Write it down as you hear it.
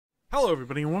Hello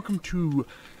everybody and welcome to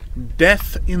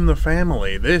Death in the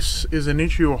Family. This is an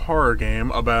Ichio horror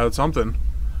game about something.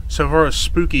 So far a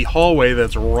spooky hallway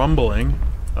that's rumbling.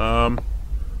 I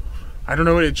don't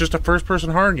know, it's just a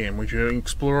first-person horror game. We can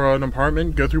explore an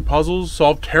apartment, go through puzzles,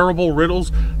 solve terrible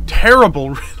riddles.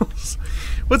 Terrible riddles?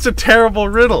 What's a terrible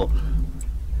riddle?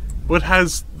 What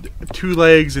has two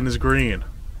legs and is green?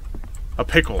 A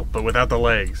pickle, but without the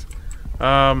legs.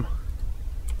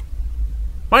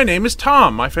 My name is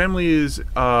Tom. My family is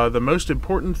the most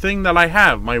important thing that I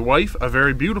have. My wife, a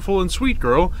very beautiful and sweet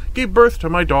girl, gave birth to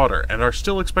my daughter and are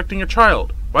still expecting a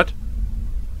child. What?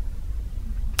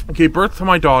 Gave birth to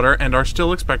my daughter and are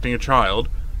still expecting a child.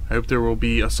 I hope there will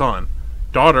be a son.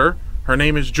 Daughter, her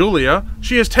name is Julia.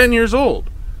 She is 10 years old.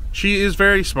 She is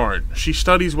very smart. She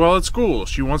studies well at school.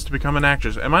 She wants to become an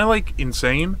actress. Am I, like,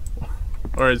 insane?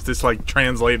 Or is this, like,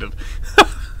 translated?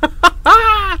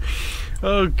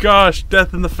 Oh gosh,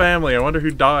 death in the family. I wonder who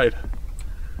died.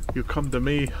 You come to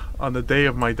me on the day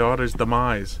of my daughter's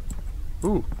demise.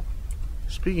 Ooh.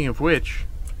 Speaking of which,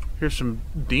 here's some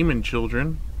demon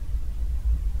children.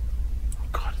 Oh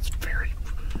god, it's very...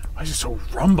 Why is it so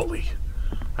rumbly?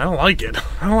 I don't like it.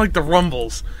 I don't like the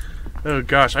rumbles. Oh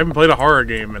gosh, I haven't played a horror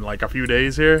game in like a few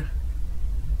days here.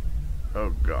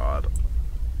 Oh god.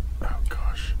 Oh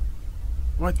gosh.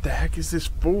 What the heck is this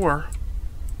for?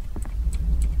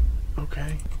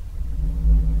 Okay.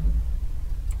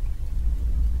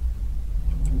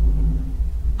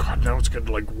 God, now it's got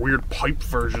like weird pipe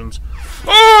versions.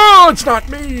 Oh, it's not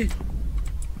me!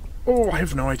 Oh, I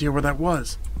have no idea where that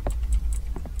was.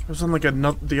 It was on like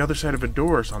the other side of a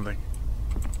door or something.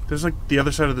 There's like the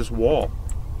other side of this wall.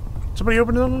 Somebody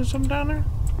opened something down there?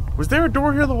 Was there a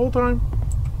door here the whole time?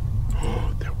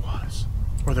 Oh, there was.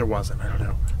 Or there wasn't, I don't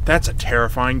know. That's a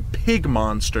terrifying pig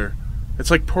monster.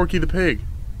 It's like Porky the Pig.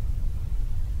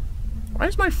 Why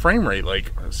is my frame rate,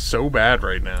 like, so bad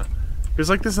right now? It was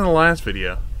like this in the last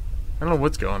video. I don't know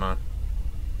what's going on.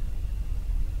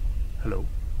 Hello?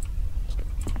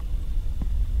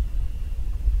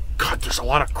 God, there's a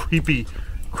lot of creepy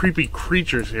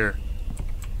creatures here.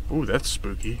 Ooh, that's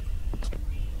spooky.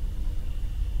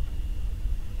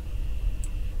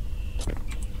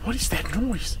 What is that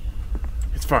noise?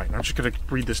 It's fine, I'm just gonna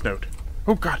read this note.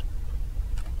 Oh, God.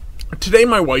 Today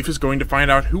my wife is going to find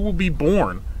out who will be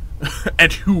born.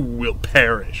 And who will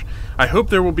perish. I hope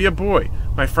there will be a boy.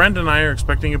 My friend and I are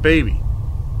expecting a baby.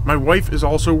 My wife is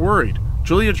also worried.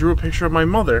 Julia drew a picture of my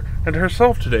mother and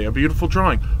herself today, a beautiful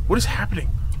drawing. What is happening?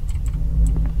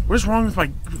 What is wrong with my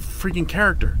freaking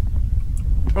character?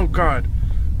 Oh god.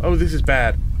 Oh, this is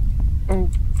bad. Oh.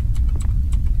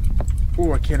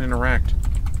 Oh, I can't interact.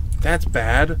 That's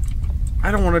bad.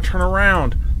 I don't want to turn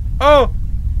around. Oh!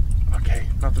 Okay,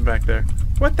 nothing back there.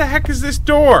 What the heck is this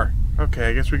door? Okay,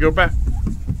 I guess we go back.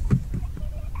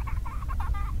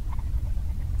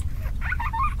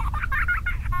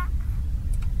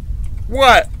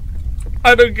 What?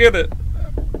 I don't get it.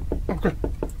 Okay.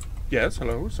 Yes,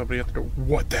 hello? Somebody at the door.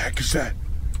 What the heck is that?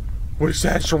 What is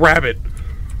that? It's a rabbit.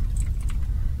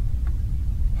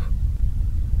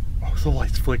 Oh, the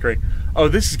light's flickering. Oh,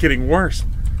 this is getting worse.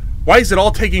 Why is it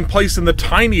all taking place in the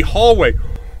tiny hallway?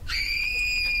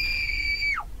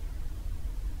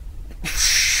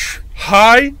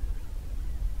 Hi?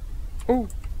 Oh.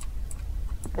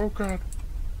 Oh, God.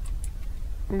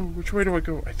 Oh, which way do I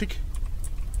go? I think...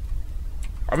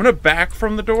 I'm gonna back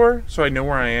from the door so I know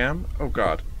where I am. Oh,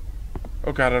 God.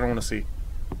 Oh, God, I don't want to see.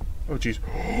 Oh, jeez.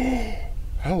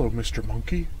 Hello, Mr.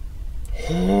 Monkey.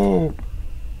 Oh.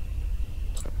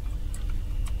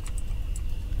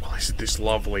 Well, isn't this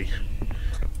lovely?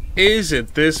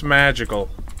 Isn't this magical?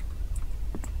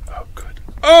 Oh, good.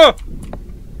 Oh!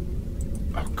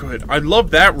 Oh, good. I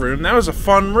love that room. That was a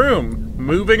fun room.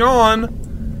 Moving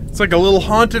on. It's like a little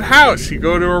haunted house. You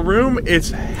go to a room,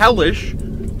 it's hellish,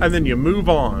 and then you move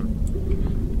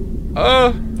on.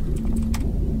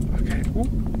 Okay. Ooh,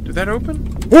 did that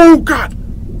open? Oh, God!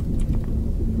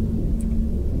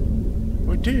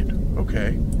 Oh, it did.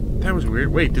 Okay. That was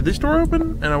weird. Wait, did this door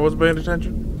open and I wasn't paying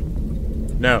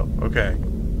attention? No. Okay.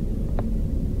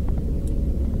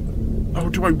 Oh,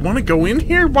 do I want to go in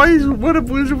here? What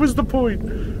was the point?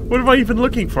 What am I even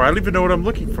looking for? I don't even know what I'm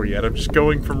looking for yet. I'm just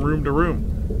going from room to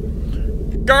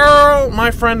room. Girl!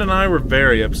 My friend and I were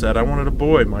very upset. I wanted a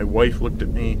boy. My wife looked at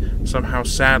me somehow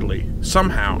sadly.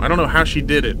 Somehow. I don't know how she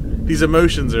did it. These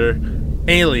emotions are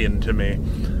alien to me.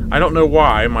 I don't know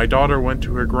why. My daughter went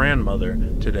to her grandmother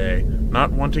today,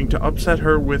 not wanting to upset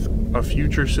her with a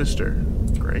future sister.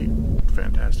 Great.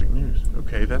 Fantastic news.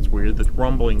 Okay, that's weird. The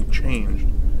rumbling changed.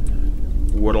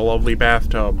 What a lovely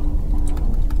bathtub.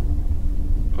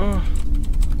 Oh,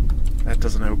 that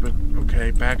doesn't open.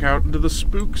 Okay, back out into the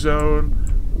spook zone.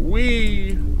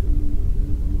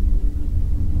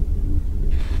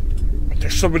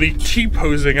 There's somebody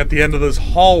T-posing at the end of this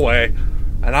hallway,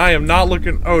 and I am not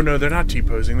looking... Oh, no, they're not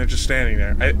T-posing. They're just standing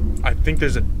there. I think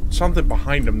there's something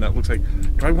behind them that looks like...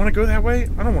 Do I want to go that way?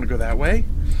 I don't want to go that way.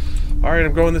 Alright,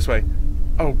 I'm going this way.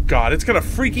 Oh, God, it's gonna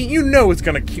freaking... You know it's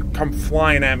gonna come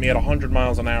flying at me at 100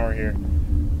 miles an hour here.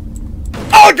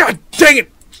 Oh, God, dang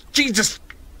it! Jesus!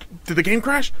 Did the game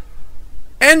crash?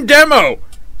 End demo!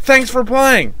 Thanks for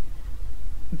playing.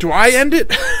 Do I end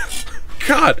it?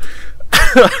 God.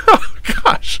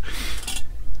 Gosh.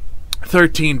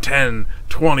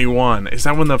 13/10/21. Is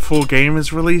that when the full game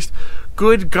is released?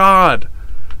 Good God.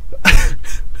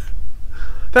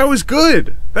 That was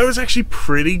good. That was actually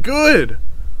pretty good.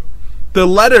 The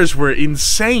letters were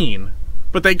insane,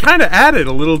 but they kind of added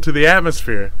a little to the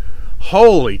atmosphere.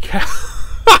 Holy cow.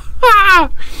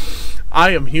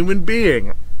 I am human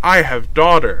being. I have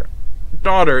daughter.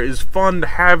 Daughter is fun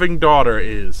having daughter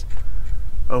is.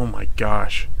 Oh my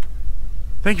gosh.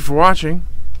 Thank you for watching.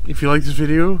 If you like this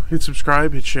video, hit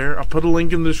subscribe, hit share. I'll put a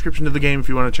link in the description of the game if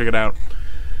you want to check it out.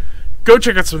 Go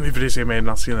check out some of the videos I made, and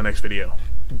I'll see you in the next video.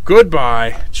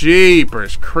 Goodbye.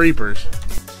 Jeepers creepers.